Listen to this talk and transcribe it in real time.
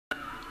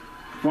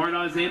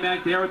Fardaws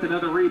Aimaq there with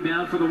another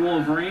rebound for the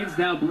Wolverines.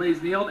 Now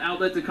Blaze Neal,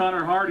 outlet to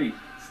Connor Harding.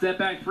 Step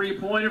back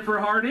three-pointer for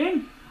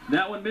Harding.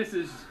 That one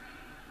misses.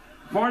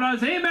 Fardaws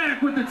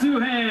Aimaq with the two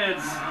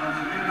hands.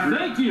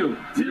 Thank you,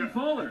 Tim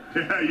Fuller.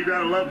 Yeah, you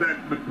gotta love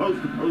that. But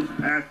post-to-post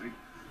passing.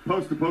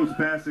 Post-to-post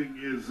passing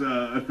is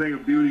a thing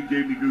of beauty.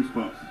 Gave me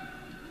goosebumps.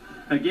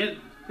 Again,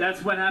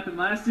 that's what happened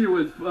last year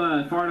with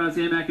Fardaws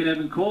Aimaq and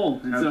Evan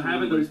Cole. And so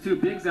having those two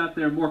bigs out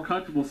there, more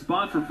comfortable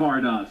spot for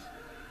Fardaws.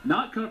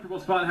 Not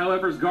comfortable spot,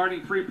 however, is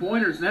guarding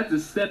three-pointers, and that's a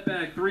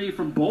step-back three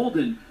from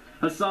Bolden.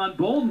 Hassan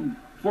Bolden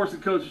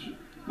forcing Coach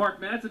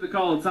Mark Madsen to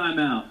call a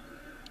timeout.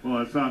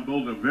 Well, Hassan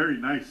Bolden, a very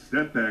nice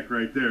step-back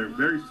right there.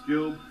 Very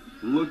skilled,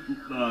 looked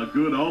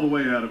good all the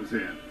way out of his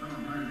hand.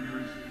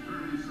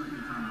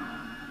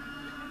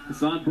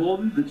 Hassan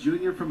Bolden, the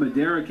junior from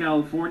Madera,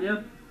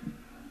 California.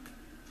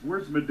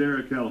 Where's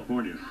Madera,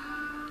 California?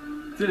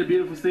 It's in a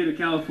beautiful state of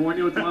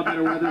California with a lot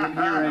better weather than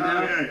here right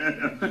now.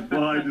 Yeah.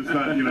 Well, I just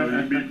thought, you know,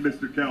 you meet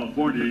Mr.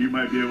 California, you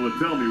might be able to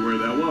tell me where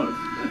that was.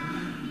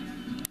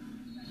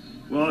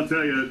 Well, I'll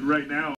tell you right now.